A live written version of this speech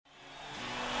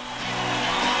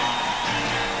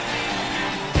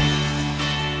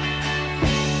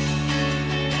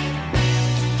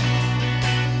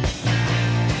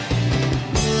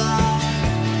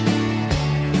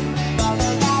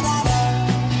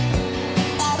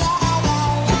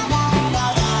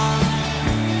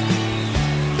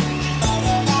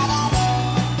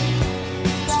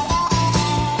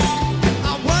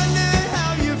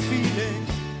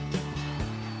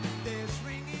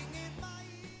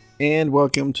And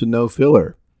welcome to No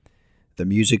Filler, the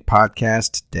music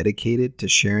podcast dedicated to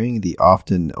sharing the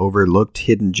often overlooked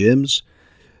hidden gems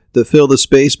that fill the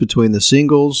space between the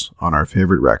singles on our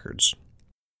favorite records.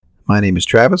 My name is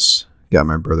Travis, got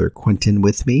my brother Quentin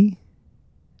with me.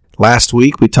 Last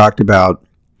week we talked about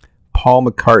Paul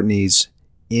McCartney's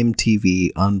MTV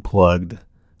Unplugged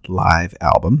live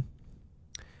album.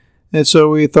 And so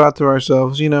we thought to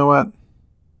ourselves, you know what?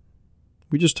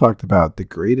 We just talked about the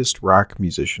greatest rock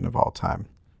musician of all time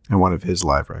and one of his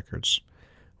live records.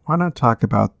 Why not talk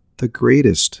about the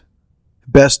greatest,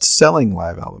 best-selling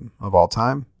live album of all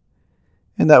time?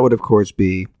 And that would, of course,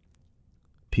 be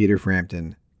Peter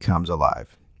Frampton Comes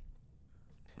Alive.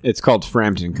 It's called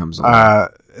Frampton Comes Alive.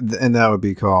 And that would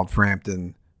be called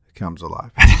Frampton Comes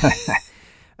Alive.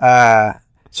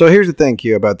 So here's the thing,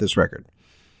 Q, about this record.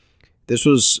 This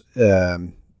was,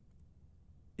 one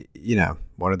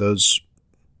of those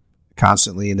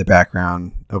constantly in the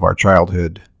background of our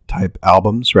childhood type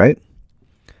albums, right?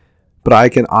 But I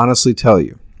can honestly tell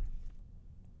you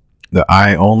that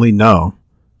I only know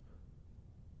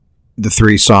the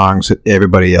 3 songs that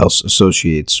everybody else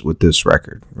associates with this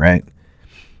record, right?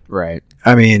 Right.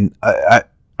 I mean,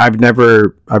 I've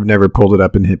never pulled it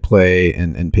up and hit play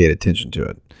and paid attention to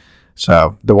it.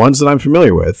 So the ones that I'm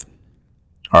familiar with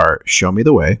are Show Me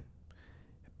the Way,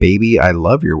 Baby, I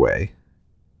Love Your Way,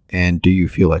 and Do You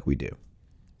Feel Like We Do?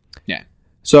 Yeah.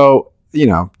 So,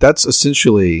 that's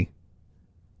essentially,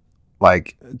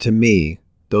 like, to me,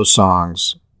 those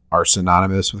songs are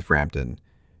synonymous with Frampton.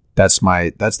 That's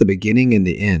the beginning and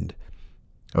the end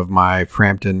of my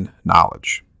Frampton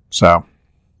knowledge. So.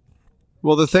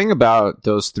 Well, the thing about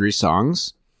those 3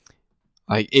 songs,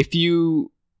 like, if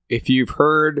you've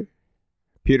heard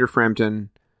Peter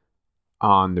Frampton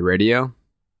on the radio,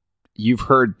 you've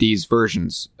heard these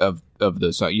versions of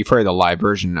those songs. You've heard the live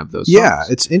version of those songs. Yeah,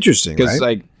 it's interesting, right?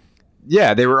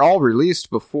 Because, they were all released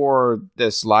before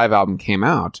this live album came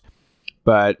out.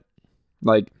 But,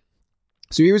 so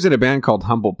he was in a band called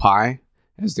Humble Pie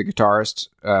as the guitarist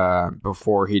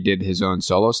before he did his own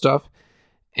solo stuff.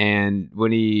 And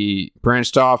when he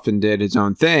branched off and did his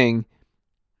own thing,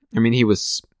 I mean, he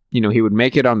was, he would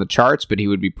make it on the charts, but he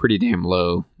would be pretty damn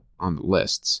low on the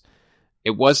lists.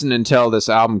 It wasn't until this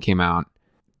album came out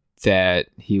that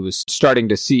he was starting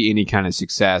to see any kind of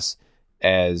success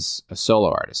as a solo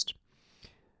artist.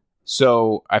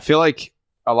 So I feel like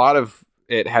a lot of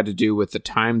it had to do with the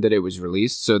time that it was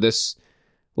released. So this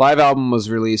live album was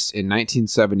released in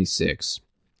 1976.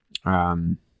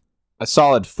 A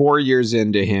solid 4 years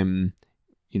into him,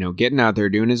 getting out there,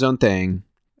 doing his own thing,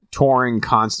 touring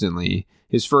constantly.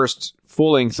 His first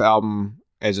full-length album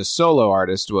as a solo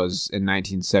artist was in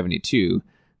 1972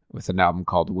 with an album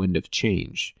called Wind of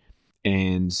Change.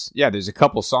 And yeah, there's a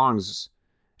couple songs,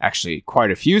 actually quite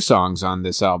a few songs on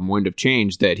this album, Wind of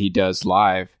Change, that he does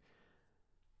live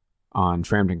on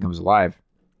Frampton Comes Alive.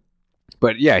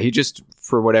 But yeah, he just,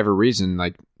 for whatever reason,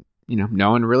 no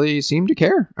one really seemed to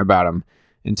care about him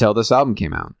until this album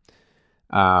came out.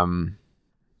 I'm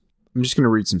just going to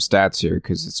read some stats here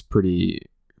because it's pretty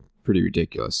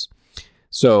ridiculous.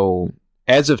 So,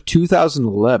 as of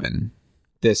 2011,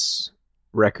 this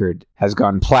record has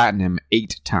gone platinum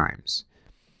 8 times.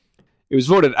 It was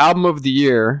voted Album of the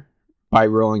Year by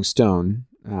Rolling Stone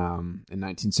in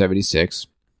 1976.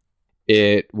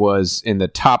 It was in the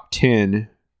top 10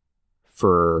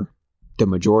 for the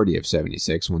majority of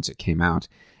 76 once it came out.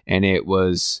 And it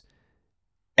was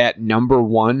at number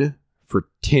 1 for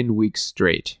 10 weeks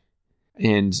straight.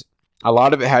 And a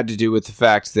lot of it had to do with the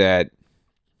fact that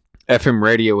FM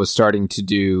radio was starting to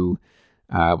do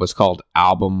what's called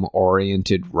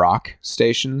album-oriented rock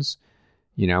stations,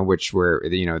 which were,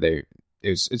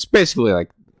 it's basically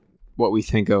like what we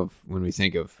think of when we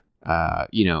think of,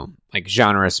 like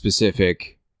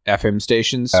genre-specific FM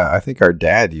stations. I think our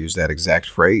dad used that exact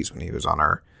phrase when he was on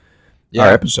our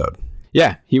episode.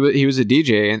 Yeah, he was a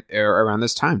DJ around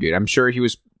this time, dude. I'm sure he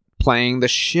was playing the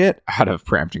shit out of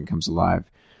Frampton Comes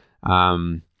Alive.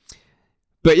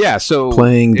 But yeah, so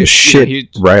playing the shit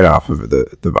right off of the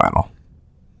vinyl.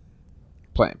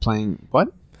 Playing what?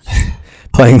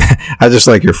 Playing. I just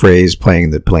like your phrase, playing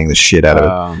the shit out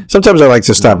of it. Sometimes I like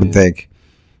to stop and think,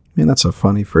 man, that's a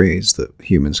funny phrase that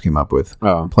humans came up with.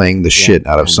 Playing the shit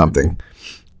out of something.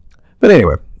 But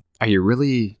anyway, are you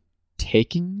really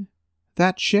taking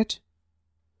that shit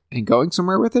and going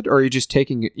somewhere with it, or are you just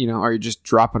taking it? Are you just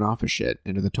dropping off a shit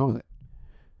into the toilet?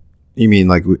 You mean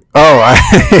like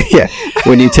yeah?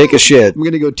 When you take a shit, I'm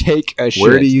gonna go take a shit.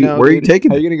 Where are you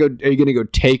taking? Are you gonna go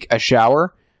take a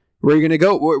shower? Where are you gonna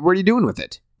go? What are you doing with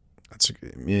it? I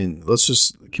mean, let's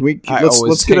just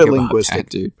let's get a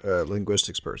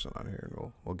linguistics person on here,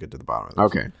 and we'll get to the bottom of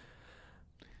this. Okay.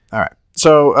 All right.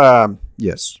 So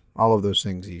yes, all of those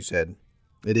things you said,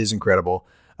 it is incredible.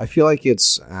 I feel like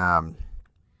it's.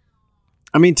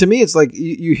 I mean, to me, it's like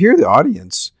you hear the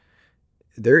audience.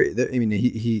 I mean,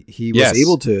 he was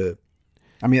able to.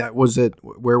 I mean,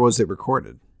 where was it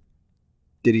recorded?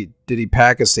 Did he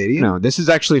pack a stadium? No, this is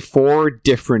actually 4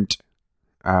 different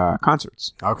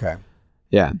concerts. Okay.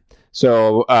 Yeah.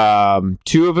 So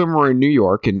 2 of them were in New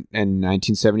York in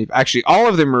 1970. Actually, all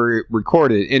of them were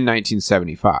recorded in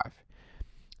 1975.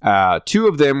 2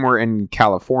 of them were in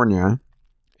California,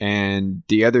 and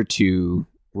the other 2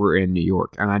 were in New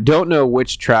York. And I don't know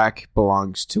which track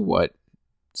belongs to what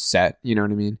set, you know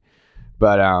what I mean?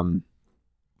 But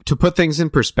to put things in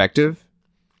perspective,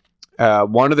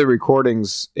 one of the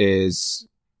recordings is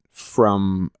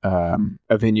from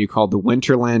a venue called the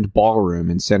Winterland Ballroom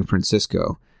in San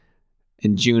Francisco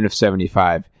in June of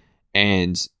 75.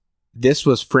 And this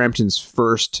was Frampton's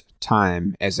first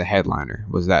time as a headliner,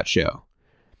 was that show.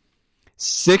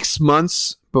 6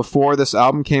 months before this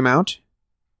album came out,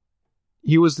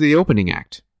 he was the opening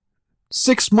act.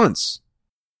 6 months.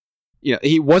 You know,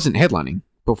 he wasn't headlining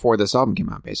before this album came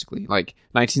out, basically. Like,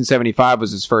 1975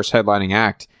 was his first headlining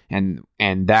act, and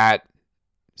that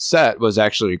set was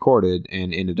actually recorded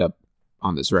and ended up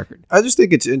on this record. I just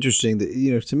think it's interesting that,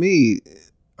 you know, to me,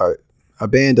 a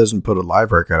band doesn't put a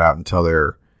live record out until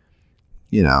they're,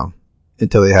 you know,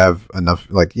 until they have enough,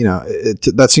 like, you know,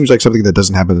 that seems like something that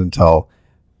doesn't happen until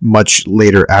much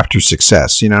later after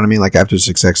success. You know what I mean? Like, after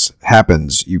success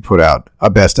happens, you put out a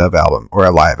best of album or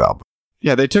a live album.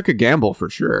 Yeah, they took a gamble for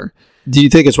sure. Do you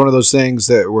think it's one of those things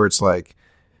where it's like,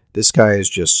 this guy is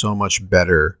just so much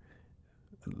better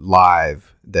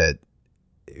live that,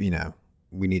 you know,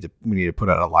 we need to put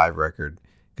out a live record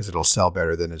because it'll sell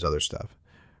better than his other stuff?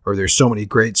 Or there's so many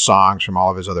great songs from all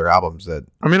of his other albums that...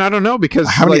 I mean, I don't know, because...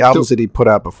 How many albums did he put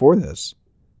out before this?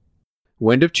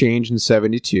 Wind of Change in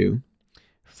 72,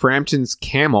 Frampton's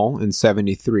Camel in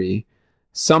 73,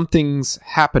 Something's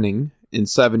Happening in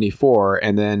 74,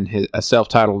 and then a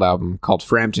self-titled album called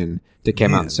Frampton that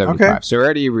came out in 75. Okay. So he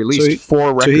already released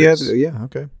 4 records. So he had,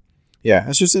 okay. Yeah,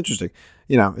 it's just interesting.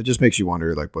 You know, it just makes you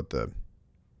wonder, like, what the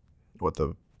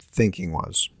thinking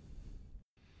was.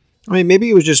 I mean, maybe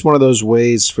it was just one of those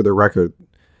ways for the record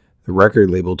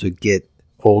label to get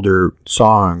older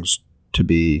songs to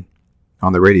be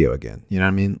on the radio again. You know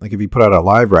what I mean? Like, if you put out a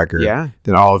live record,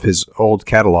 then all of his old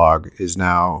catalog is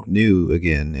now new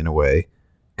again in a way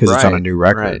because it's on a new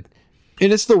record. Right.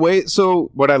 And it's the way.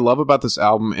 So what I love about this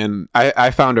album, and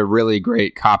I found a really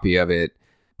great copy of it,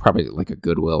 probably like a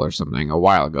Goodwill or something a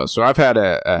while ago. So I've had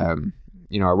a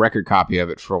record copy of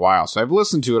it for a while. So I've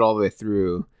listened to it all the way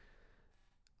through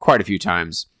quite a few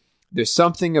times. There's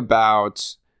something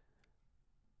about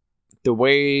the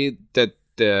way that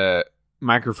the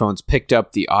microphones picked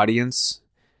up the audience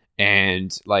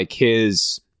and like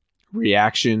his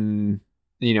reaction,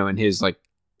 you know, and his like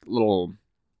little,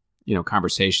 you know,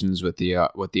 conversations with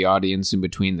the audience in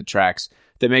between the tracks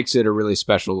that makes it a really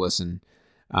special listen.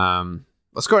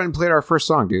 Let's go ahead and play our first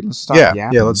song, dude. Let's stop.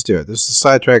 Yeah, let's do it. This is a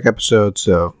Sidetrack episode,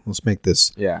 so let's make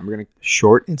this we're gonna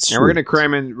short and sweet. And we're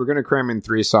gonna cram in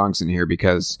 3 songs in here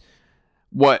because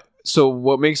what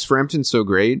makes Frampton so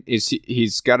great is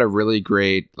he's got a really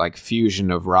great like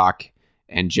fusion of rock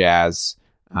and jazz,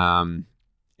 and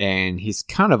he's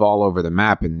kind of all over the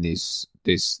map in the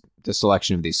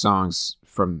selection of these songs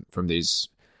from these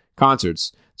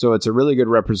concerts. So it's a really good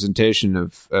representation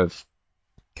of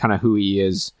kind of who he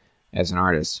is as an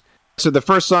artist. So the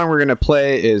first song we're going to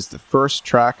play is the first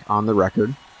track on the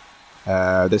record.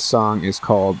 This song is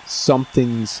called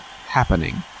Something's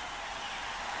Happening.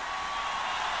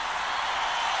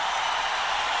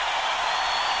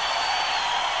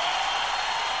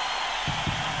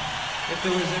 If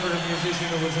there was ever a musician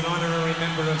who was an honorary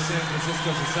member of San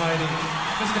Francisco Society,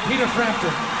 Mr. Peter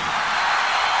Frampton.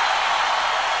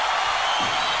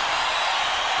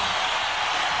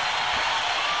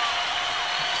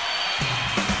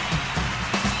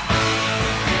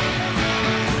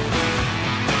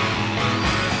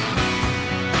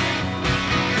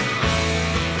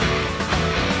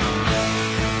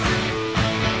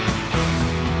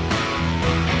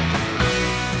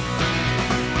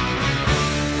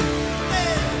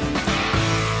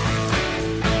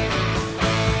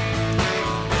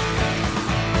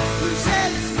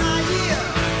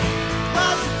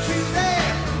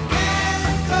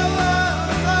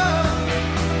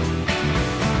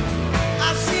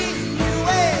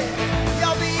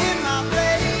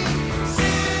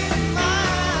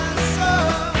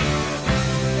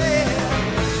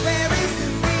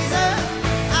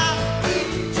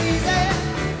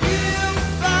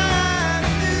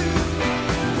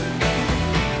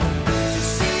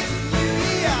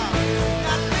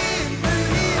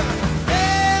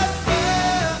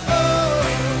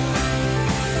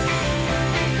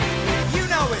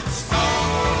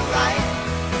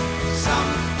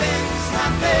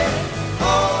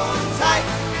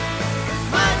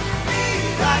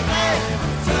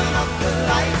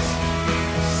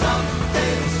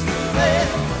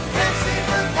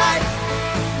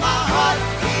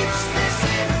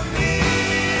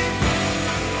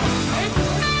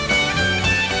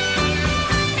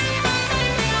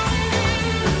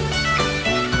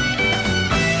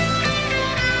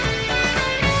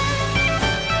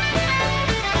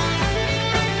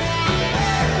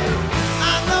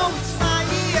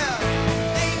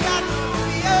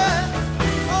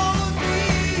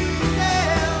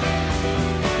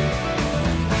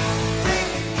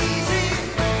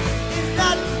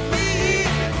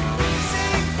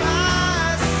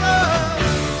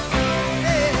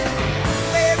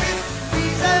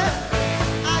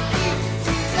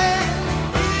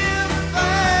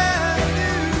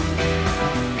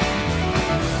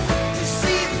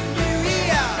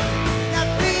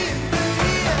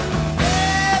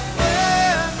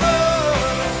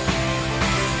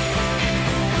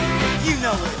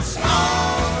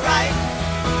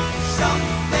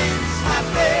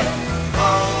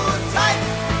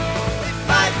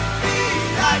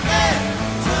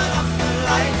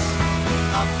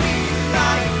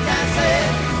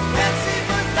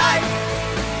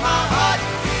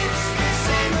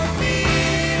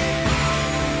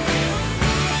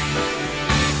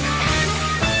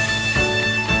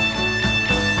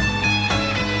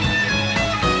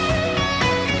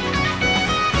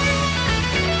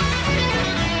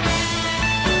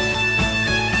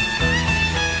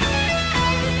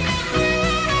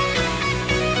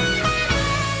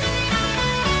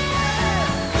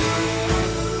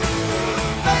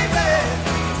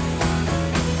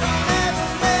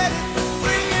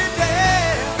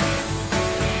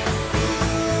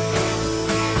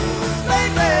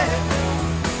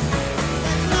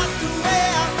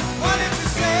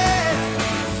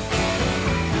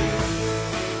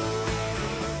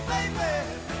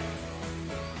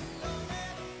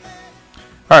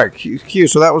 All right, Q.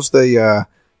 So that was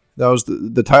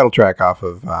the title track off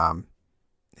of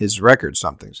his record.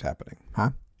 Something's happening,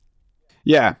 huh?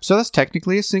 Yeah. So that's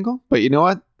technically a single, but you know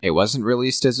what? It wasn't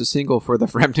released as a single for the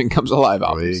Frampton Comes Alive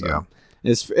album. There you go.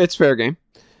 It's fair game.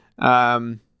 I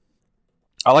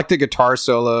like the guitar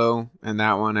solo in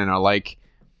that one, and I like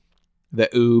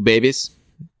the "Ooh Babies"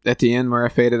 at the end where I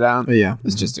faded out. Yeah,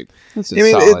 it's just a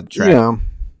solid track. You know,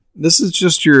 this is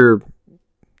just your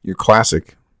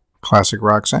classic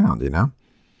rock sound. You know.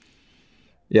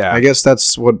 Yeah, I guess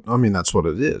that's what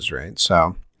it is, right?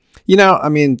 So, you know, I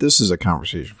mean, this is a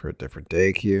conversation for a different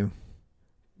day, Q.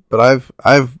 But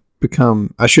I've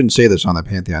become, I shouldn't say this on the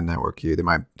Pantheon Network, Q.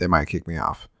 They might kick me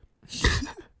off.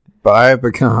 But I have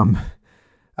become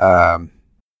a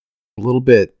little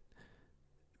bit,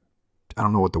 I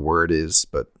don't know what the word is,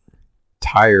 but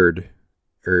tired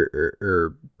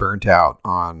or burnt out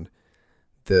on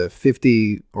the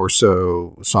 50 or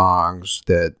so songs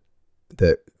that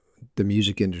the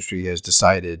music industry has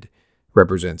decided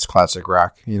represents classic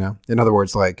rock, you know? In other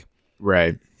words, like,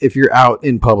 right. If you're out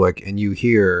in public and you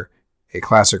hear a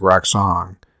classic rock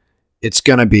song, it's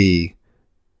going to be,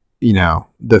 you know,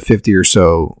 the 50 or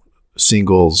so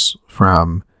singles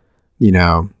from, you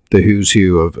know, the who's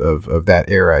who of that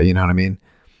era, you know what I mean?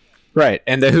 Right.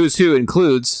 And the who's who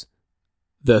includes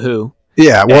the Who.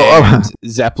 Yeah, well,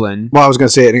 Zeppelin. Well, I was going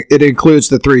to say it includes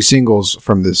the 3 singles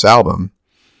from this album.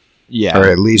 Yeah. Or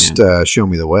at least Show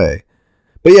Me the Way.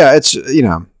 But yeah, it's, you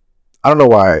know, I don't know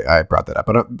why I brought that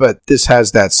up, but this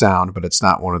has that sound, but it's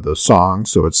not one of those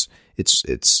songs. So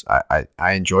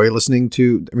I enjoy listening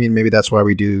to, I mean, maybe that's why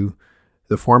we do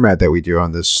the format that we do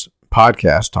on this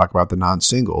podcast, talk about the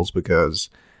non-singles, because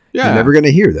you're never going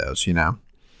to hear those, you know?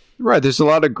 Right. There's a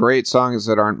lot of great songs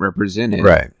that aren't represented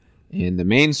in the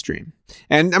mainstream.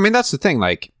 And I mean, that's the thing,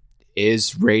 like,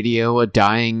 is radio a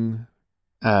dying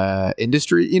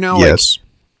industry? You know, yes. Like,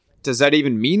 does that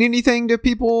even mean anything to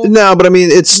people? No, but I mean,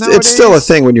 it's still a nowadays?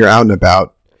 thing when you're out and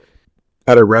about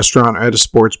at a restaurant or at a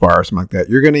sports bar or something like that.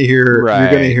 You're gonna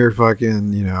hear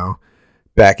fucking, you know,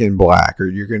 Back in Black, or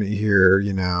you're gonna hear,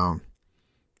 you know,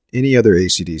 any other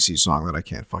AC/DC song that I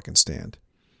can't fucking stand.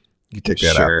 You take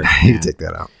that out. You take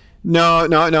that out. No,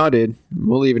 dude.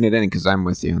 We're leaving it in because I'm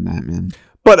with you on that, man.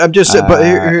 But I'm just. But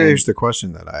here's the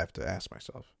question that I have to ask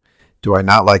myself: do I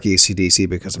not like AC/DC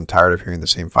because I'm tired of hearing the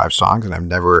same 5 songs and I've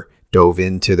never dove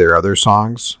into their other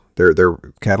songs, their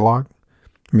catalog?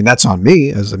 I mean, that's on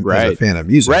me as a fan of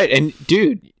music. Right. And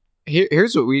dude,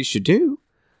 here's what we should do.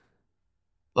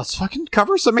 Let's fucking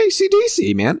cover some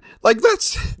AC/DC, man. Like,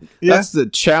 that's the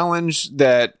challenge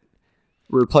that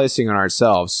we're placing on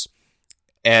ourselves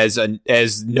as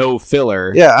no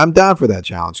filler. Yeah, I'm down for that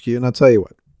challenge, Q. And I'll tell you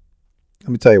what. Let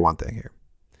me tell you one thing here.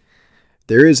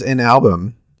 There is an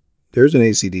album. There's an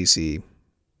AC/DC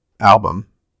album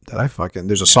that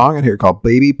there's a song in here called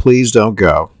Baby Please Don't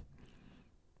Go.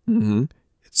 Mm-hmm.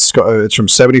 It's from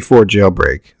 74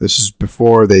 Jailbreak. This is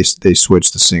before they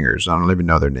switched the singers. I don't even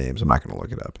know their names. I'm not going to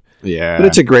look it up. Yeah. But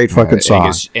it's a great fucking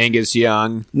song. Angus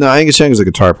Young. No, Angus Young is a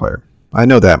guitar player. I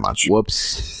know that much.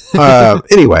 Whoops.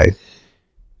 Anyway,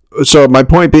 so my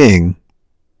point being,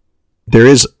 there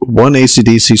is one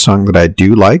AC/DC song that I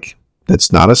do like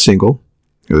that's not a single.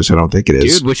 At least I don't think it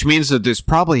is. Dude, which means that there's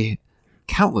probably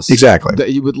countless exactly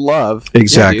that you would love.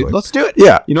 Exactly. Yeah, dude, let's do it.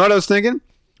 Yeah. You know what I was thinking?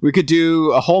 We could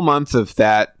do a whole month of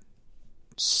that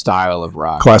style of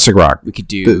rock. Classic rock. We could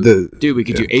do we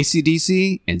could do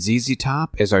AC/DC and ZZ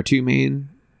Top as our 2 main.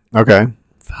 Okay.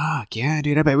 Fuck yeah,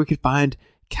 dude. I bet we could find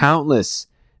countless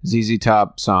ZZ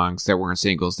Top songs that weren't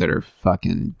singles that are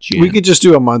fucking jam. We could just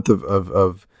do a month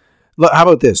of how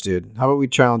about this, dude? How about we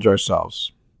challenge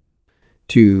ourselves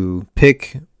to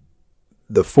pick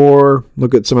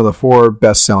look at some of the 4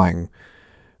 best-selling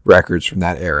records from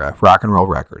that era, rock and roll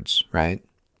records, right?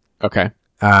 Okay.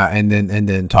 And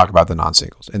then talk about the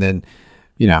non-singles. And then,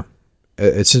 you know,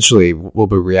 essentially we'll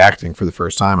be reacting for the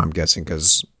first time, I'm guessing,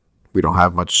 because we don't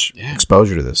have much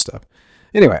exposure to this stuff.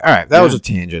 Anyway, all right, that was a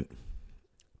tangent.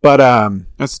 But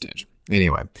that's a tangent.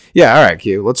 Anyway. Yeah, all right,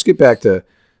 Q. Let's get back to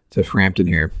Frampton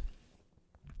here.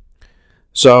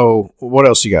 So, what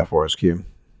else you got for us, Q?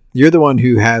 You're the one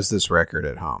who has this record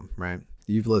at home, right?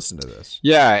 You've listened to this.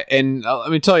 Yeah, and let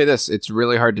me tell you this. It's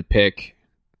really hard to pick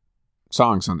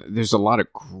songs on it. There's a lot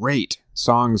of great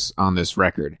songs on this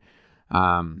record.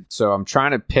 So I'm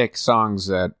trying to pick songs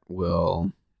that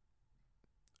will,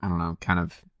 I don't know, kind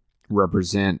of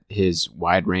represent his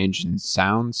wide range in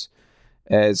sounds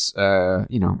as,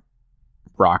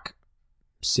 rock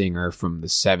singer from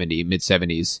the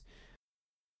mid-70s.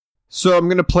 So I'm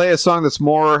going to play a song that's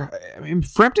more... I mean,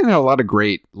 Frampton had a lot of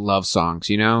great love songs,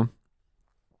 you know?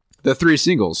 the 3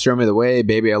 singles, Show Me the Way,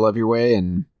 Baby I Love Your Way,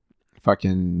 and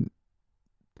fucking,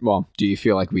 well, Do You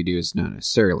Feel Like We Do is not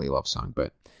necessarily a love song,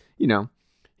 but, you know,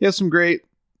 he has some great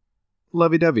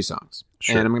lovey-dovey songs.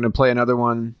 Sure. And I'm going to play another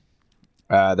one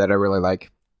that I really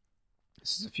like.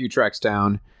 This is a few tracks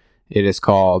down. It is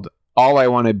called All I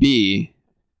Want to Be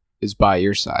Is By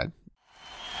Your Side.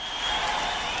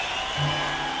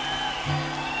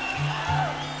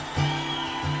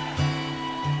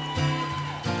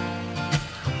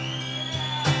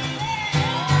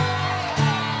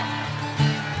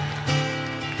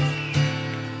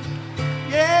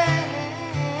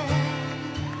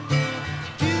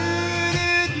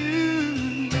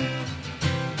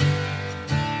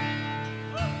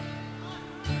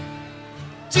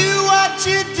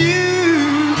 You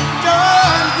do,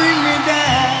 don't bring me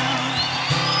down.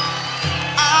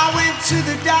 I went to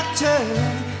the doctor,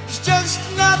 it's just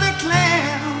another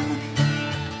clown.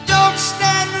 Don't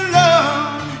stand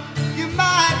alone, you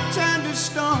might turn to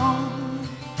stone.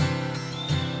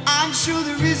 I'm sure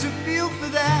there is a pill for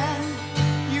that,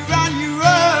 you're on your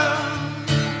own.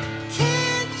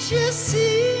 Can't you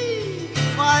see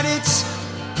what it's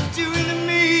doing to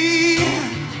me?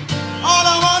 All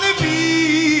I wanna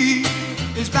be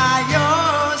is by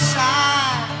your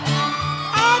side.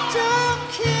 I don't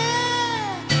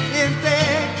care if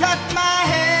they cut my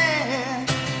hair.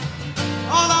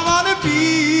 All I wanna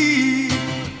be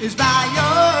is by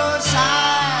your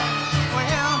side.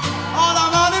 Well, all I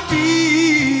wanna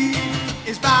be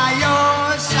is by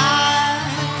your side.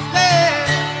 Hey,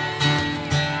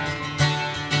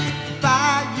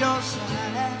 by your side.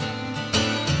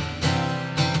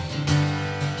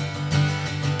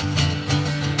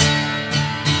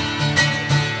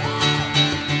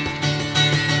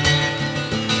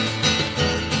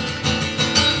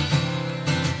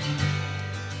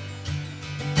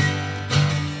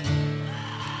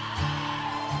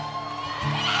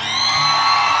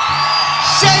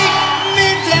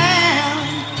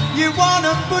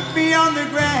 Put me on the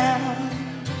ground.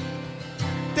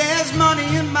 There's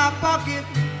money in my pocket,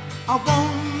 I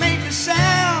won't make a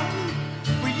sound.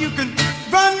 Well, you can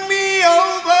run me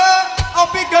over or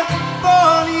pick a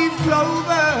 4-leaf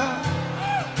clover.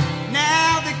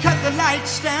 Now they cut the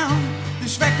lights down,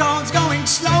 this record's going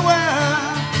slower.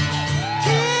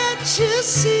 Can't you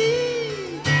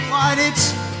see what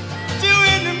it's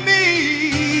doing to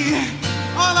me?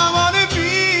 All I wanna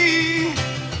be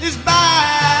is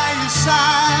by your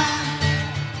side.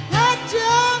 I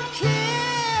don't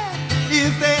care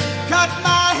if they cut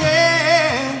my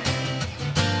hair.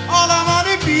 All I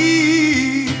wanna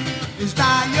be is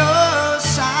by your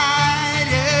side.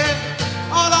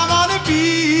 Yeah. All I wanna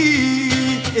be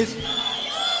is by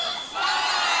your side.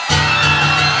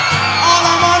 All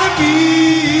I wanna be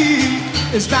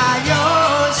is by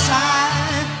your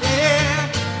side.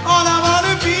 Yeah. All I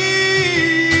wanna be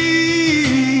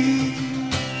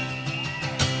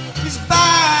is by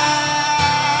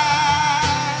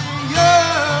your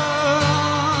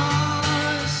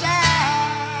side.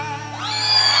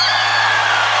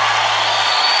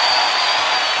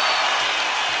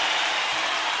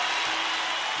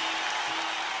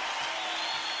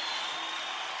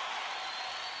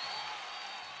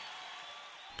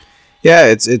 Yeah,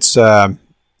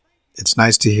 it's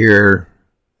nice to hear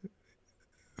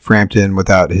Frampton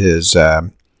without his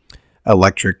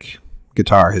electric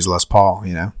guitar, his Les Paul,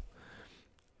 you know?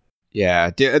 Yeah,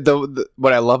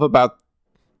 what I love about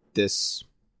this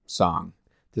song,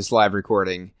 this live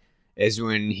recording, is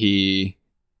when he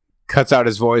cuts out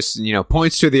his voice and, you know,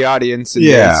 points to the audience and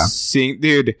seeing,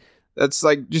 dude, that's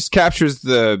like just captures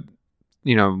the,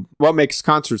 you know, what makes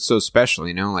concerts so special,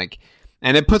 you know, like,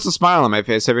 and it puts a smile on my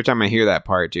face every time I hear that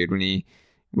part, dude, when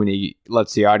he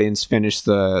lets the audience finish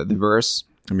the verse.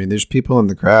 I mean, there's people in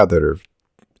the crowd that are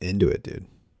into it, dude.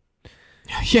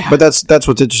 Yeah. But that's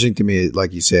what's interesting to me,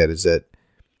 like you said, is that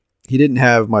he didn't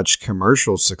have much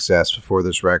commercial success before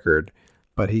this record,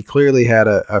 but he clearly had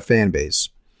a fan base.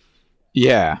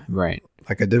 Yeah, right.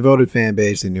 Like a devoted fan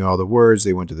base. They knew all the words.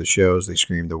 They went to the shows. They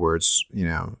screamed the words, you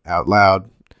know, out loud.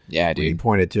 Yeah, dude. He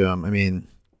pointed to them. I mean,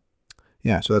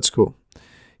 yeah, so that's cool.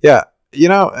 Yeah, you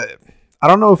know, I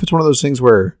don't know if it's one of those things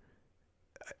where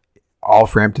all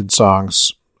Frampton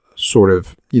songs sort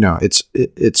of, you know, it's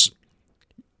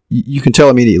you can tell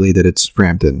immediately that it's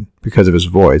Frampton because of his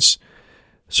voice.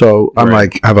 So I'm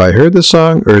like, have I heard this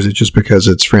song, or is it just because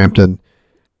it's Frampton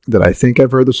that I think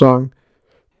I've heard the song?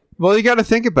 Well, you got to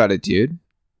think about it, dude.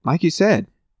 Like you said,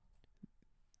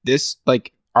 this,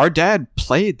 like, our dad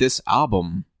played this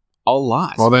album a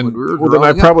lot. Well, then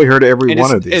I probably heard every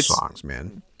one of these songs,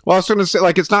 man. Well, I was going to say,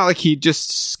 like, it's not like he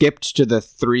just skipped to the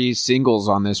 3 singles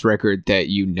on this record that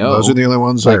you know. Those are the only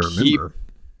ones I remember.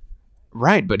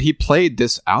 Right, but he played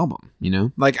this album, you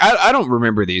know? Like, I don't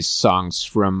remember these songs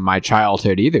from my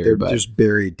childhood either. They're but just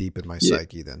buried deep in my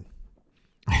psyche then.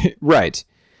 Right.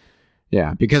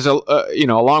 Yeah, because, you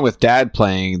know, along with Dad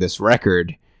playing this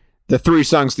record, the 3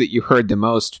 songs that you heard the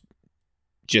most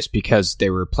just because they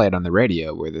were played on the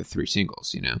radio were the 3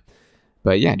 singles, you know?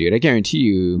 But yeah, dude, I guarantee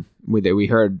you that we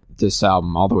heard this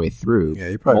album all the way through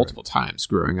multiple times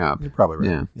growing up. You're probably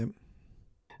right. Yeah. Yep.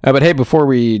 But hey, before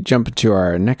we jump into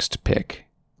our next pick,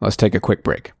 let's take a quick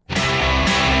break.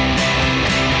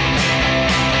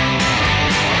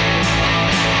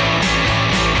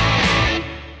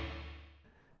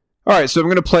 All right, so I'm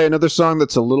going to play another song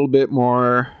that's a little bit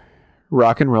more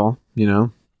rock and roll, you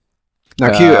know?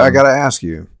 Now, Q, I got to ask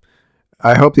you.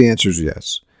 I hope the answer is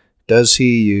yes. Does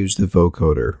he use the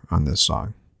vocoder on this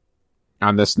song?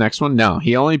 On this next one? No.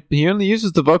 He only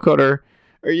uses the vocoder,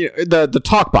 or the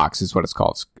talk box is what it's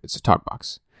called. It's a talk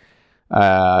box.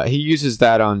 He uses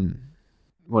that on,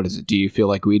 what is it? Do You Feel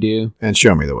Like We Do? And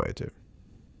Show Me the Way, too.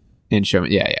 And Show Me,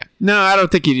 yeah. No, I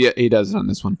don't think he does it on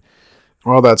this one.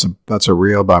 Well, that's a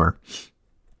real bummer.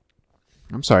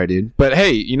 I'm sorry, dude. But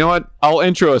hey, you know what? I'll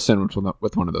intro us in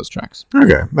with one of those tracks.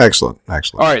 Okay, excellent. All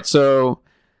right, so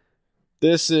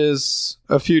this is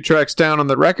a few tracks down on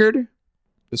the record.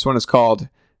 This one is called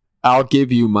I'll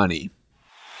Give You Money.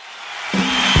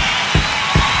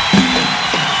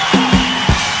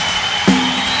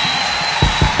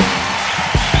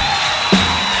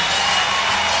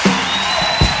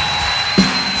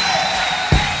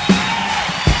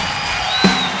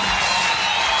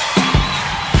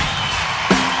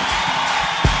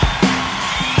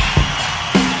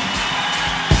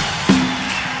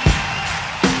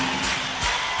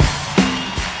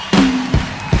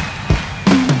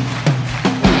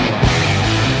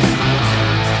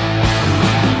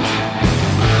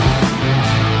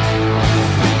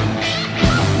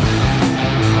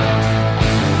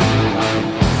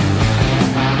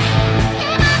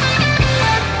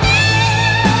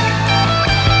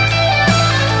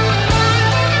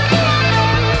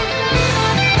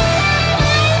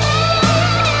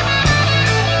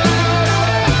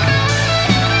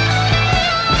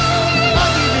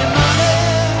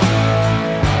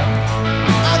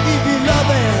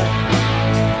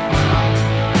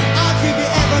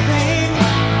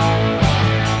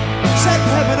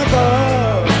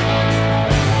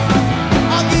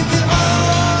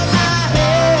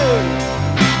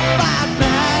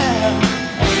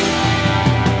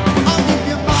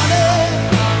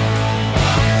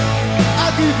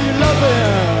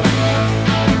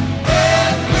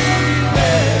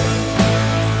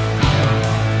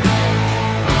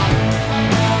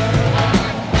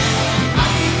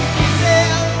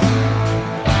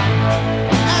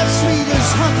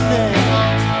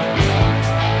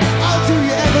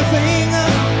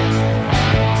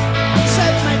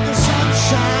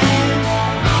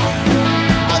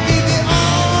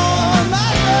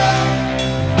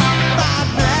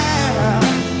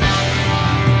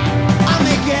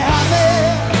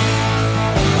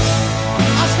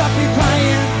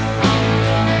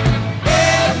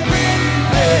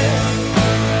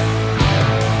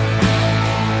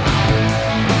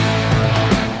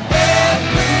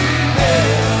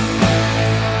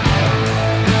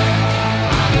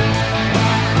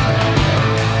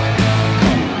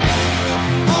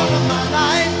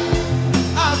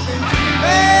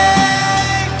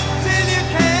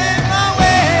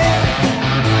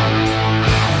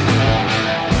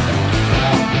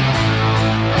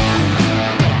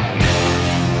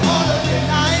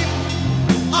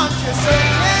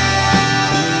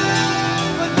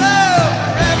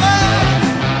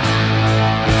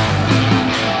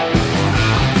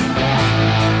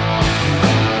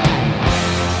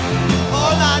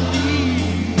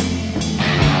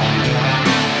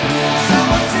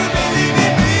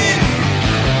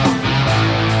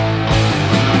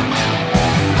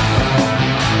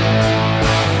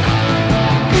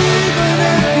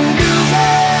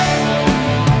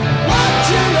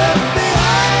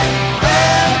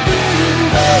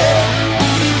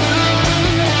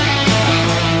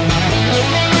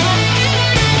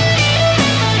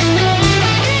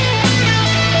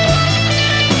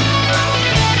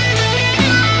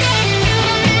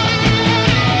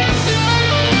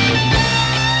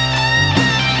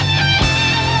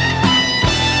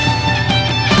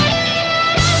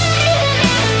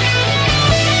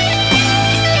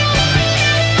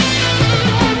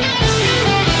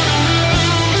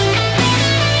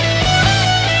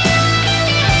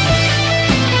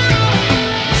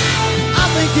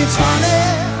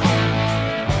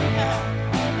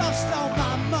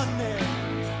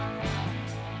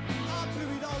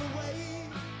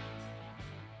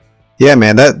 Yeah,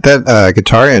 man, that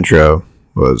guitar intro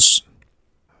was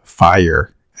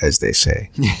fire, as they say.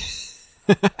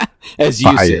 As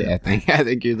you say, I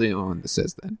think you're the only one that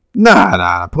says that.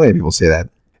 Nah. Plenty of people say that.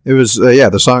 It was,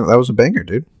 the song, that was a banger,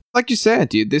 dude. Like you said,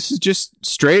 dude, this is just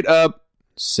straight up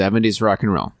 70s rock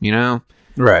and roll, you know?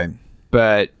 Right.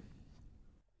 But,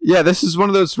 yeah, this is one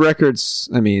of those records,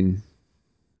 I mean,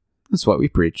 that's what we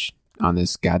preach on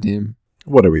this goddamn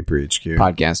What do we preach, Q?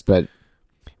 podcast, but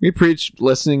we preach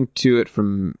listening to it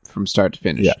from start to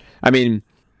finish. Yeah. I mean,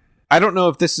 I don't know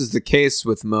if this is the case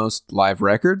with most live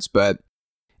records, but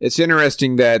it's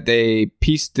interesting that they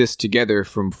pieced this together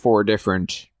from 4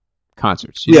 different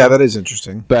concerts. Yeah, that is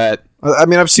interesting. But I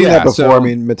mean, I've seen yeah, that before. so- I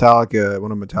mean, Metallica,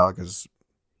 one of Metallica's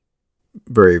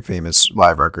very famous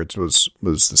live records was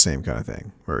the same kind of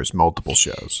thing, where it's multiple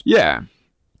shows. yeah.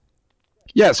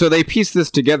 Yeah, so they pieced this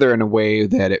together in a way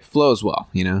that it flows well,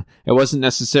 you know? It wasn't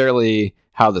necessarily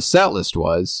how the set list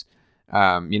was,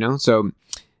 you know? So,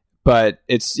 but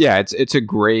it's a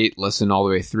great listen all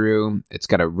the way through. It's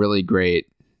got a really great,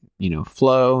 you know,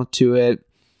 flow to it.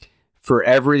 For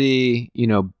every, you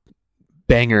know,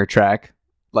 banger track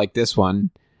like this one,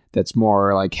 that's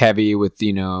more like heavy with,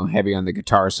 you know, heavy on the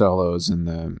guitar solos and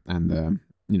the,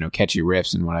 you know, catchy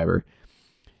riffs and whatever.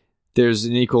 There's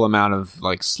an equal amount of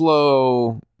like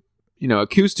slow, you know,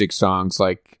 acoustic songs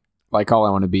like All I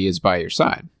Want to Be Is By Your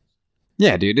Side.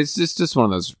 Yeah, dude, it's just one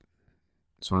of those.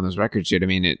 It's one of those records, dude. I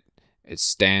mean, it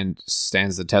stands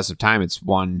the test of time. It's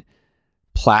won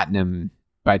platinum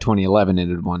by 2011,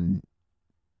 and it won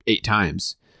 8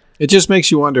 times. It just makes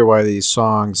you wonder why these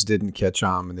songs didn't catch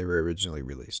on when they were originally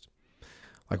released.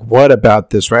 Like, what about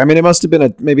this? Right? I mean, it must have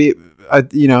been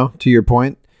you know, to your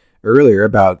point earlier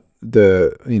about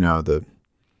the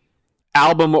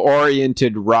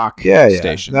Album-oriented rock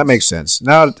stations. That makes sense.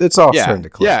 Now it's all Yeah, starting to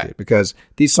click, yeah. dude, because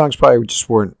these songs probably just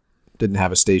didn't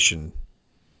have a station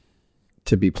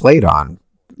to be played on.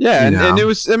 Yeah, you know? and it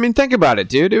was, I mean, think about it,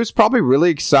 dude. It was probably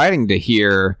really exciting to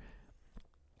hear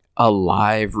a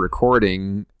live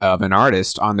recording of an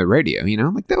artist on the radio, you know?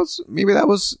 Like, that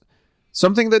was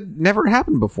something that never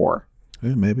happened before.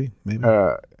 Yeah, maybe. You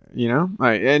know?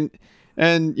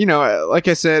 And you know, like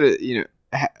I said, you know,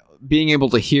 being able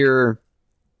to hear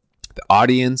the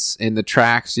audience in the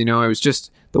tracks, you know, it was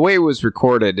just, the way it was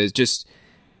recorded is just,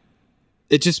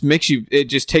 it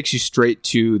just takes you straight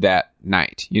to that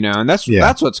night, you know, and that's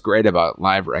what's great about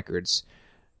live records.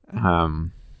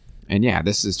 And yeah,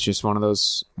 this is just one of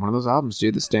those albums,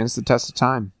 dude, that stands the test of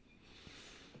time.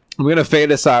 I'm going to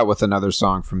fade us out with another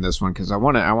song from this one, cause I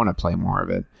want to play more of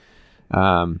it.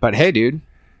 But hey, dude,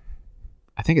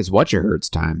 I think it's What You Heard's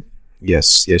time.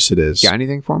 Yes, it is. Got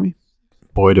anything for me?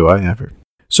 Boy, do I ever.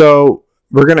 So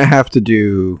we're going to have to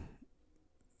do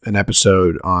an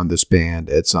episode on this band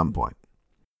at some point.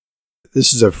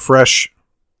 This is a fresh,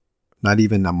 not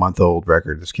even a month old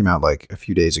record. This came out like a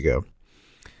few days ago.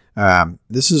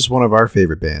 This is one of our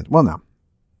favorite bands. Well, no,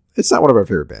 it's not one of our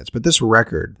favorite bands, but this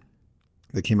record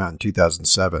that came out in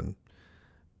 2007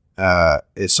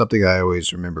 is something I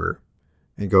always remember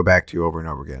and go back to over and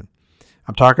over again.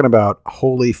 I'm talking about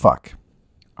Holy Fuck.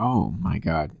 Oh my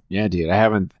God. Yeah, dude. I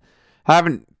haven't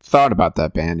thought about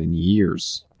that band in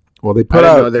years. Well, they I put didn't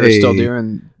out know they were still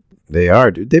doing. They are,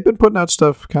 dude. They've been putting out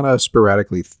stuff kind of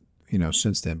sporadically, you know,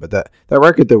 since then. But that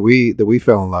record that we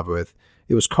fell in love with,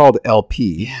 it was called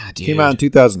LP. Yeah, dude. Came out in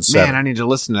 2007. Man, I need to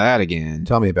listen to that again.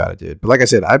 Tell me about it, dude. But like I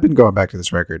said, I've been going back to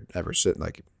this record ever since,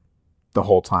 like, the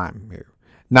whole time here.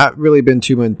 Not really been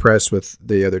too impressed with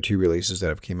the other 2 releases that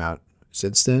have came out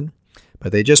since then.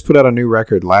 But they just put out a new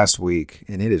record last week,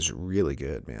 and it is really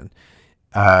good, man.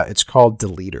 It's called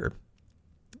Deleter.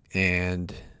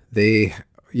 And they,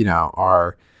 you know,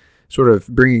 are sort of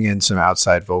bringing in some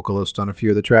outside vocalists on a few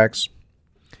of the tracks.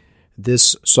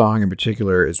 This song in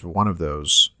particular is one of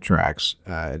those tracks.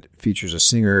 It features a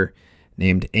singer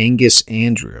named Angus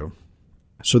Andrew.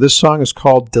 So this song is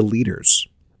called Deleters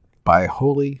by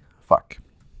Holy Fuck.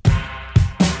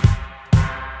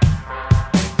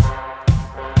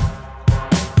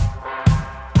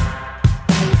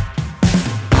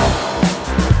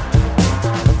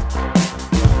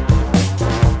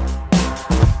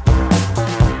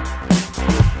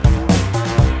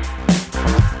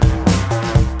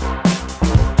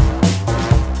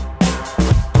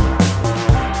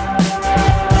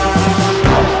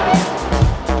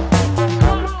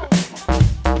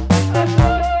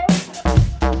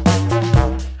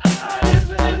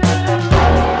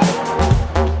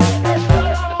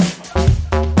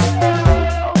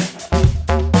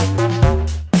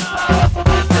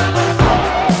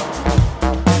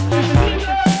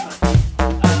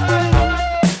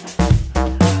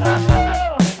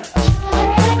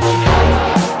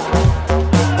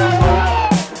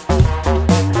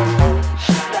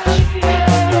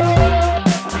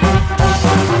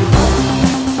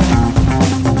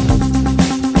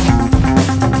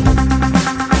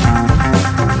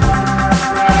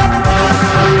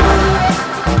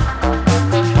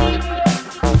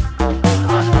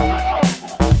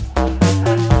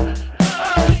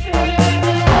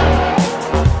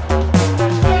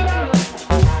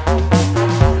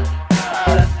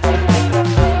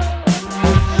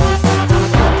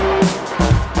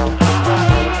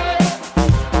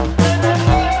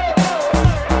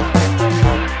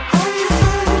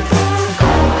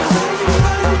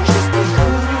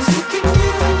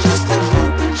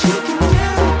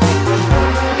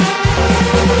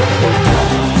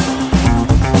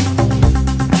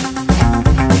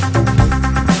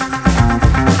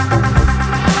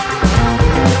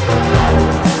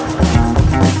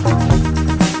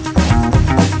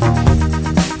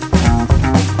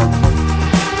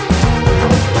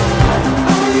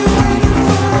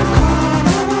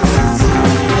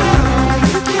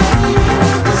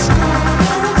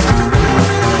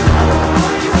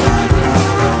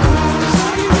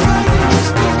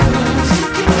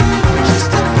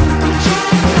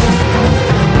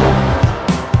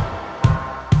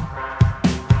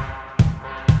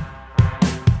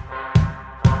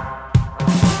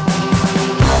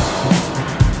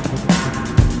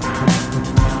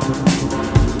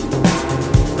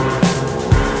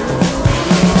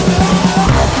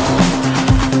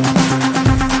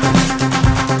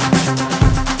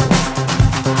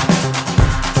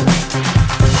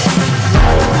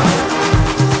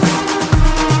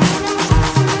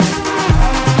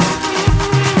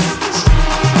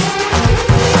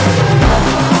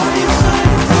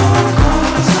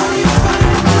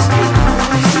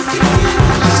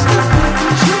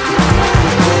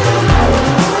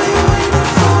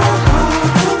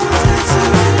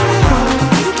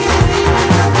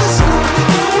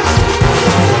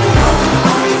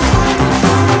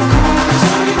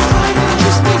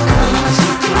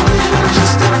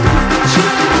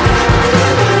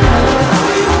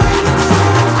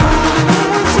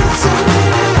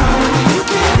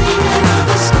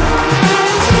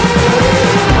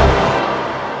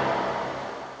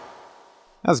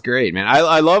 That's great, man.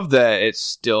 I love that it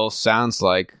still sounds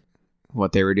like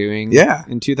what they were doing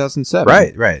in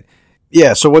 2007. Right.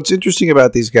 Yeah, so what's interesting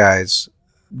about these guys,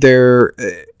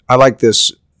 I like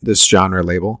this genre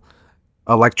label,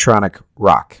 electronic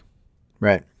rock,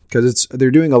 right? Because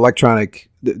they're doing electronic,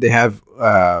 they have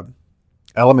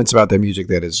elements about their music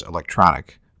that is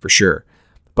electronic, for sure,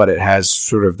 but it has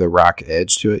sort of the rock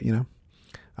edge to it, you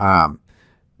know?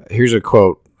 Here's a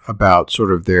quote about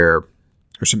sort of or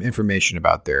some information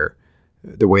about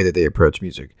the way that they approach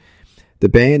music. The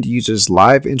band uses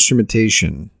live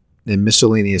instrumentation and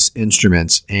miscellaneous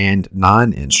instruments and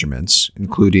non-instruments,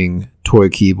 including toy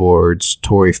keyboards,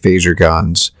 toy phaser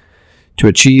guns, to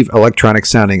achieve electronic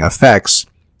sounding effects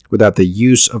without the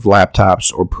use of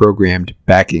laptops or programmed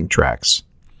backing tracks.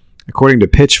 According to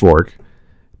Pitchfork,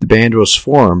 the band was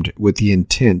formed with the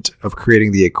intent of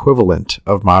creating the equivalent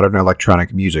of modern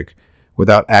electronic music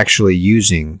without actually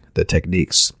using the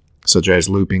techniques, such as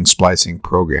looping, splicing,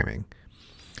 programming.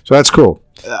 So that's cool.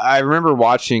 I remember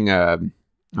watching a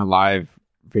live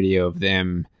video of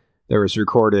them that was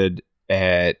recorded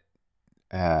at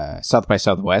South by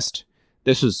Southwest.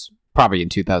 This was probably in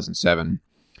 2007.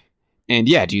 And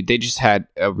yeah, dude, they just had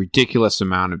a ridiculous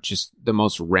amount of just the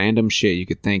most random shit you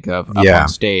could think of up on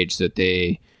stage that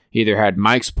they either had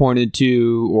mics pointed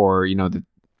to or, you know, that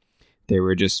they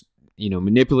were just, you know,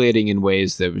 manipulating in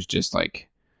ways that was just like,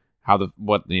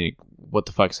 what the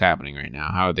fuck's happening right now?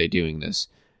 How are they doing this?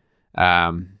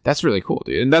 That's really cool,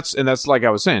 dude. And that's like I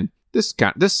was saying, this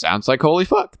sounds like holy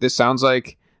fuck. This sounds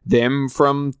like them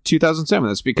from 2007.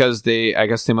 That's because I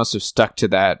guess they must have stuck to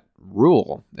that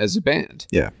rule as a band.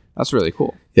 Yeah. That's really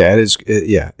cool. Yeah, it is.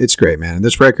 It's great, man. And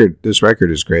this record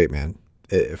is great, man.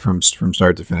 From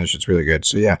start to finish, it's really good.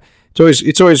 So yeah,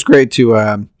 it's always great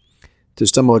to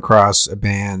stumble across a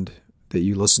band that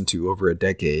you listen to over a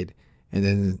decade,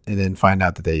 and then find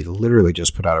out that they literally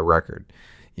just put out a record,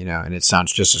 you know, and it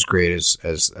sounds just as great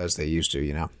as they used to,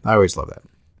 you know. I always love that.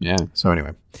 Yeah. So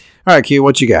anyway, all right, Q,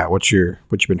 what you got? What you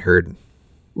been heard?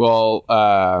 Well,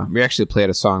 we actually played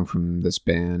a song from this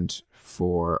band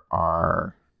for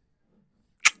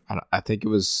I think it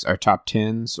was our top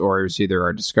 10s, or it was either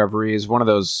our discoveries. One of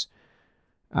those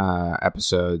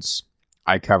episodes,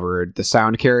 I covered the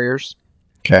Sound Carriers.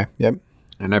 Okay. Yep.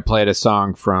 And I played a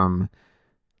song from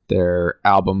their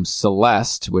album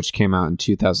Celeste, which came out in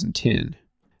 2010.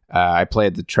 I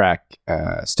played the track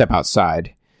Step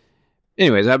Outside.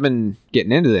 Anyways, I've been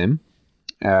getting into them,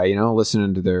 you know,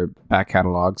 listening to their back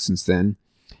catalog since then.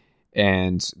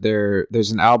 And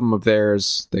there's an album of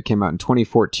theirs that came out in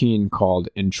 2014 called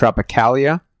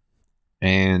Entropicalia.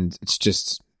 And it's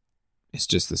just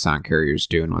the Sound Carriers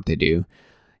doing what they do.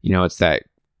 You know, it's that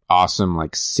awesome,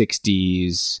 like,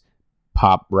 60s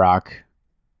pop rock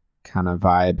kind of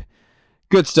vibe.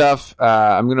 Good stuff.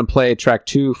 I'm going to play track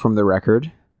 2 from the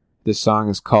record. This song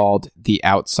is called The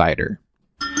Outsider.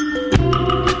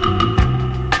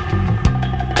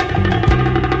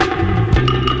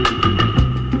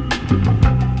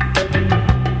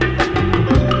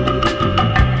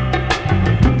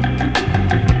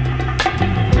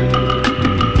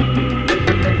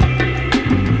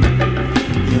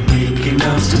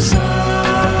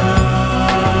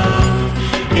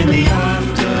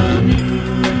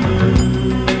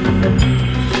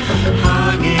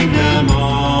 Hanging them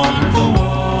on the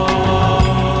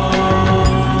wall.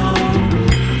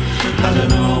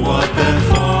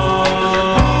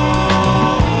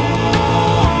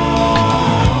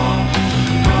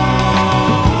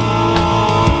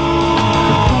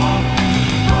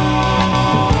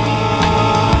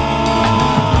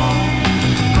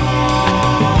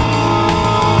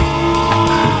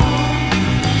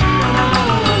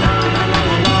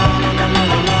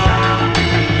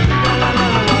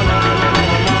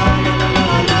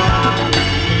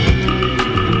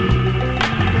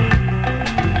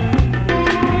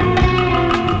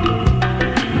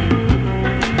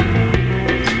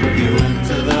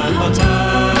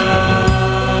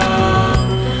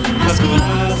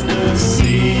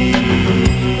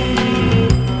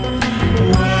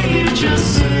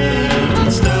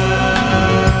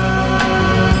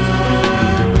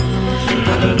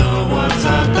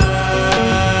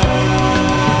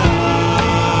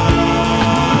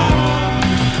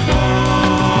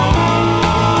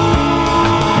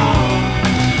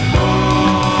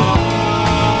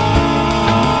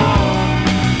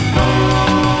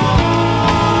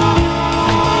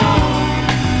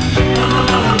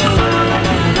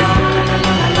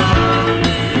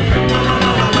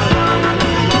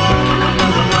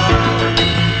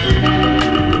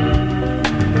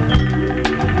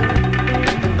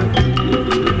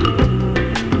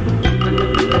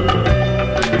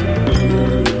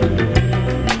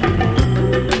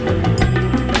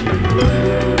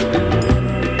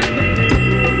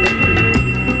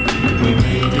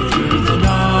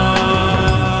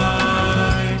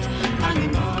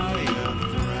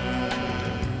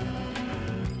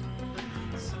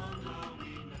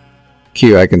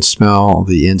 Q, I can smell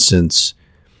the incense,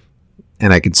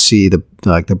 and I can see the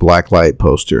black light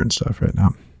poster and stuff right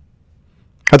now.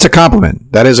 That's a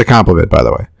compliment. That is a compliment, by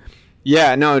the way.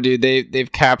 Yeah, no, dude,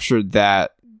 they've captured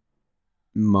that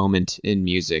moment in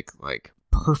music like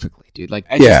perfectly, dude. Like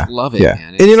I just love it,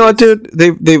 man. And you know what, dude?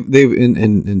 They've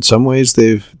in some ways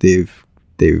they've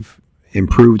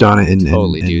improved on it and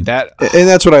totally, dude. And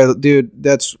that's what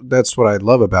that's what I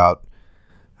love about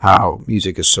how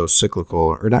music is so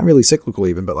cyclical, or not really cyclical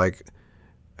even, but like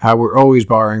how we're always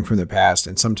borrowing from the past,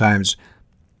 and sometimes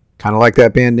kind of like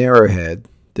that band Narrowhead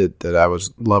that I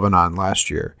was loving on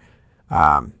last year.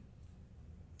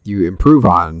 You improve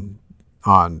on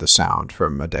the sound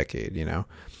from a decade, you know?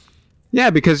 Yeah,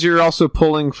 because you're also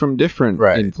pulling from different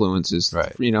influences,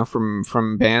 right? You know,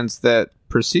 from bands that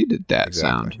preceded that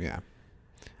sound. Yeah,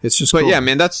 it's just. But cool. yeah,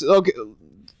 man, that's okay.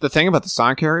 The thing about the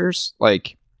sound carriers,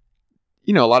 like,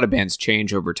 you know, a lot of bands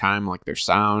change over time, like their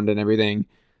sound and everything.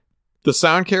 The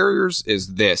sound carriers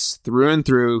is this through and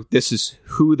through. This is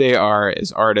who they are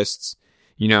as artists,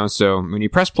 you know. So when you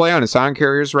press play on a sound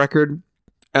carriers record,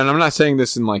 and I'm not saying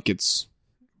this in like it's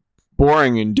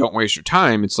boring and don't waste your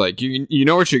time. It's like you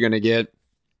know what you're gonna get,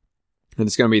 and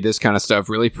it's gonna be this kind of stuff,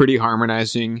 really pretty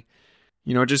harmonizing,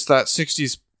 you know, just that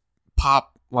 60s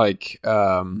pop, like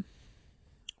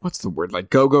what's the word,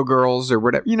 like Go-Go Girls or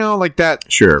whatever, you know, like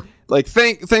that. Sure. Like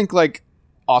think like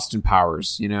Austin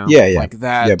Powers, you know, yeah, like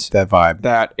that, that vibe,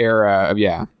 that era of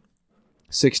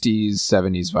 60s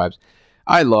 70s vibes.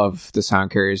 I love the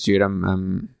sound carriers, dude.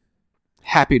 I'm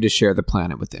happy to share the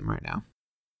planet with them right now.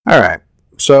 All right.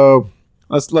 So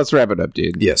let's wrap it up,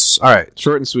 dude. Yes. All right.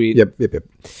 Short and sweet. Yep.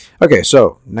 Okay.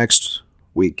 So next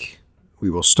week we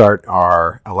will start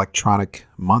our electronic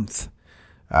month,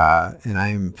 and I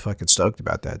am fucking stoked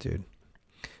about that, dude.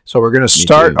 So we're gonna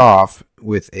start off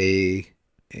with a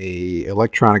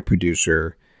electronic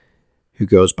producer who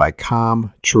goes by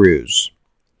Com Truise,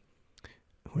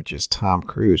 which is Tom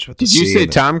Cruise with the C. Did you say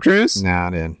Tom Cruise? No, I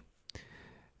didn't.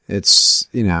 It's,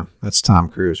 you know, that's Tom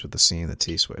Cruise with the C and the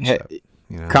T switch. Hey,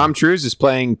 you know? Com Truise is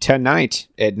playing tonight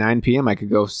at 9 p.m. I could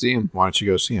go see him. Why don't you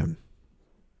go see him?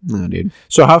 No, dude.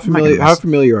 So how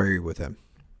familiar are you with him?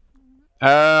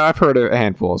 I've heard a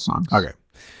handful of songs. Okay.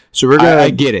 So we're gonna.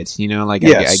 I get it. You know, like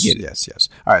yes, I get it. Yes.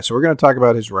 All right. So we're gonna talk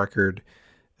about his record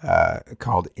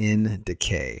called In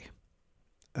Decay,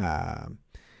 and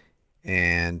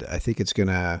I think it's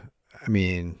gonna. I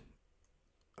mean,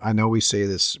 I know we say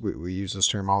this, we use this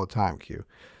term all the time, Q,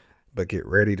 but get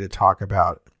ready to talk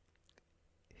about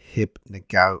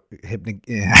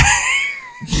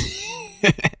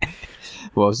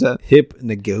What was that?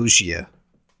 Hypnagogia.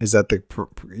 Is that the,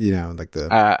 you know, like the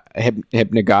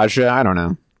hypnagogia? I don't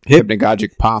know.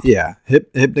 Hypnagogic pop. Yeah,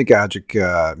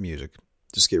 hypnagogic music.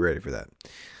 Just get ready for that.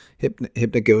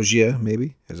 Hypnagogia,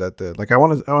 maybe, is that the, like, I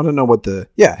want to know what the,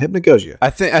 hypnagogia. I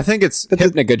think it's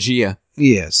hypnagogia.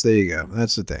 Yes, there you go.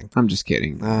 That's the thing. I'm just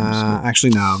kidding.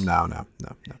 Actually, no.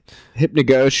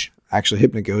 Hypnagogia. Actually,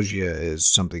 hypnagogia is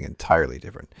something entirely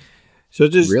different. So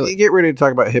just get ready to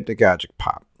talk about hypnagogic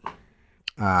pop.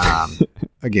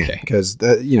 Again, because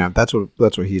that's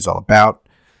what he's all about.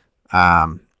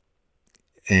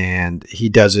 And he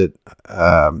does it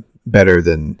better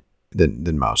than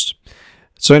most.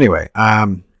 So anyway,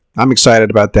 I'm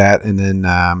excited about that, and then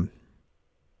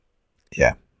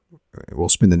we'll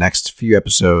spend the next few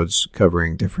episodes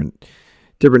covering different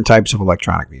types of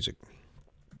electronic music.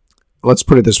 Let's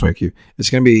put it this way, Q. It's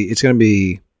gonna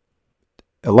be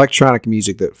electronic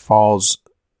music that falls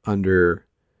under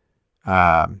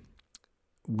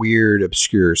weird,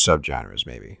 obscure subgenres,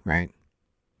 maybe, right?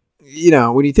 You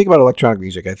know, when you think about electronic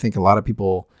music, I think a lot of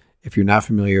people, if you're not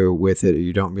familiar with it, or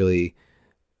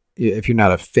if you're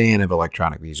not a fan of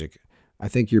electronic music, I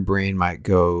think your brain might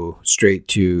go straight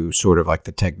to sort of like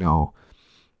the techno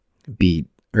beat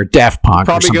or Daft Punk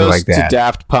or something like that. To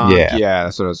Daft Punk. Yeah,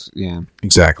 that's what I was. Yeah,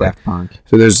 exactly. Daft Punk.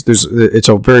 So it's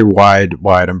a very wide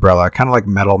umbrella, kind of like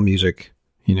metal music,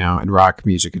 you know, and rock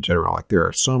music in general. Like there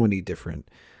are so many different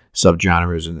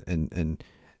subgenres and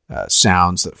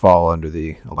sounds that fall under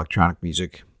the electronic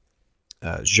music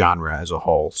genre as a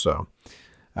whole. So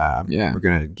we're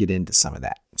gonna get into some of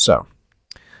that. So,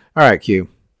 all right, Q,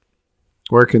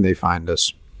 where can they find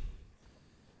us?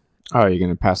 Oh, you're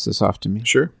gonna pass this off to me?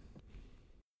 Sure.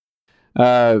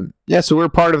 So we're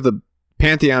part of the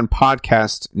Pantheon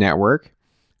Podcast Network.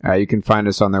 You can find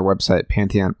us on their website,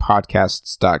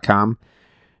 pantheonpodcasts.com.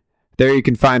 There you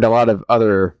can find a lot of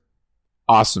other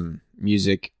awesome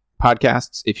music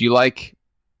podcasts. If you like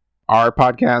our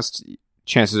podcast,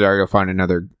 chances are you'll find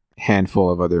another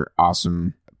handful of other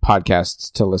awesome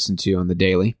podcasts to listen to on the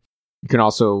daily. You can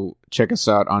also check us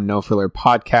out on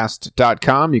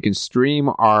nofillerpodcast.com. You can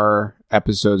stream our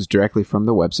episodes directly from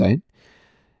the website.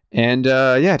 And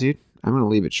yeah, dude, I'm going to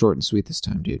leave it short and sweet this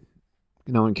time, dude.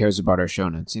 No one cares about our show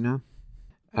notes, you know?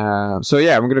 So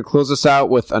yeah, I'm going to close this out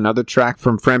with another track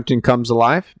from Frampton Comes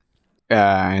Alive.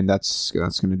 And that's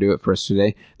going to do it for us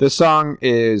today. The song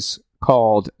is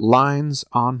called Lines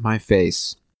on My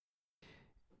Face.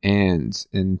 And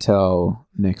until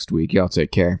next week, y'all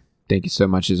take care. Thank you so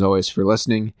much, as always, for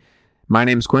listening. My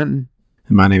name's Quentin.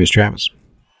 And my name is Travis.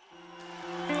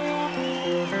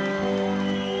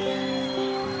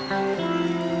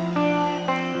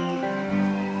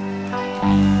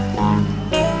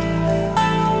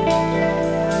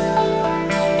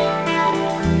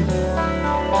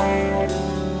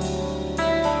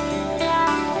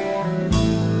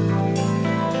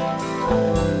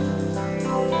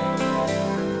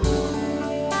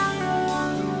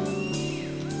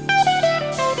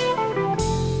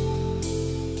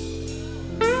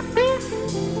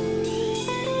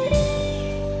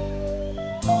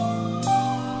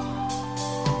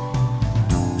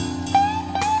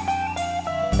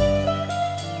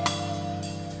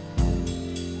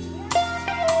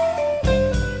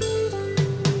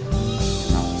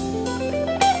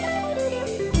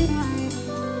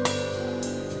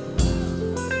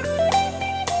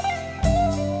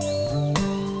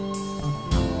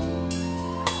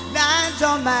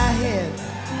 On my head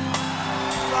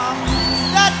from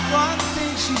that one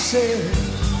thing she said.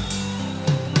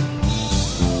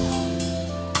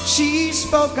 She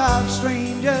spoke of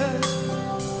strangers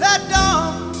that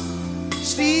don't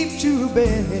sleep to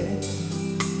bed,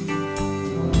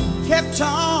 kept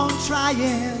on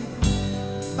trying,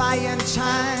 buying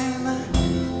time,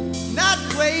 not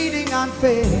waiting on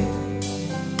fate.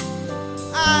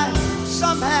 I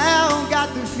somehow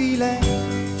got the feeling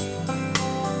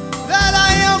that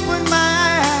I opened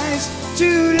my eyes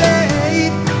too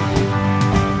late.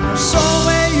 I saw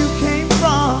where you came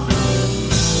from,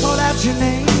 called out your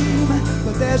name,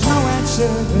 but there's no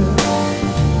answer.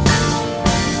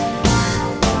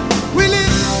 We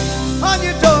live on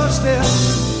your doorstep,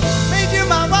 made you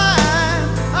my wife,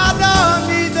 I don't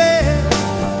need that.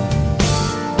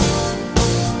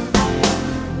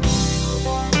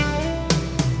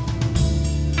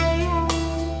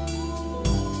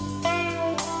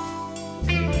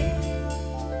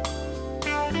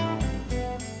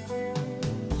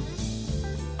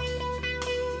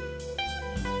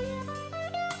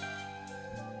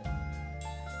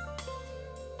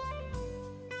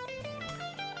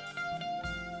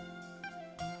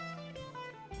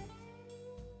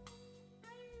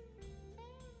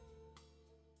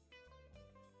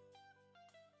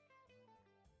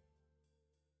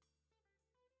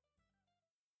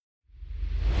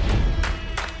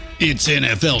 It's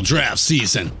NFL draft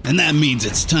season, and that means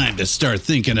it's time to start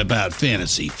thinking about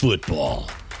fantasy football.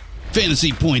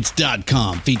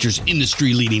 FantasyPoints.com features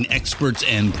industry-leading experts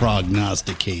and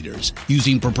prognosticators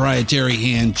using proprietary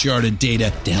hand-charted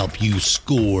data to help you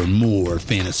score more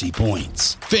fantasy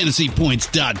points.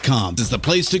 FantasyPoints.com is the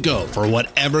place to go for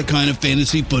whatever kind of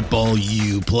fantasy football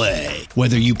you play.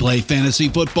 Whether you play fantasy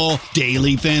football,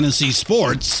 daily fantasy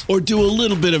sports, or do a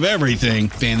little bit of everything,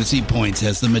 Fantasy Points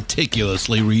has the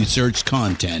meticulously researched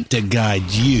content to guide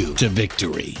you to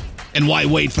victory. And why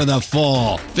wait for the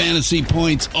fall? Fantasy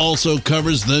Points also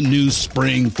covers the new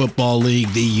spring football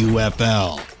league, the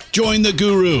UFL. Join the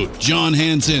guru, John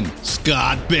Hansen,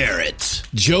 Scott Barrett,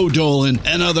 Joe Dolan,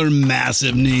 and other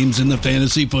massive names in the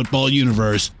fantasy football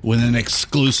universe with an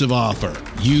exclusive offer.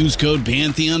 Use code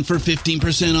Pantheon for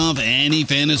 15% off any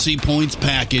Fantasy Points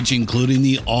package, including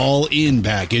the all-in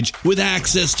package, with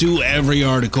access to every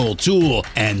article, tool,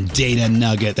 and data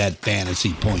nugget that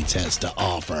Fantasy Points has to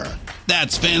offer.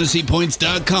 That's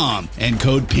FantasyPoints.com and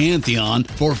code Pantheon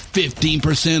for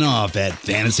 15% off at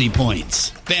Fantasy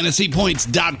Points.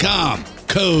 FantasyPoints.com,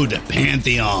 code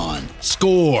Pantheon.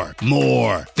 Score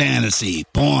more fantasy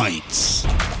points.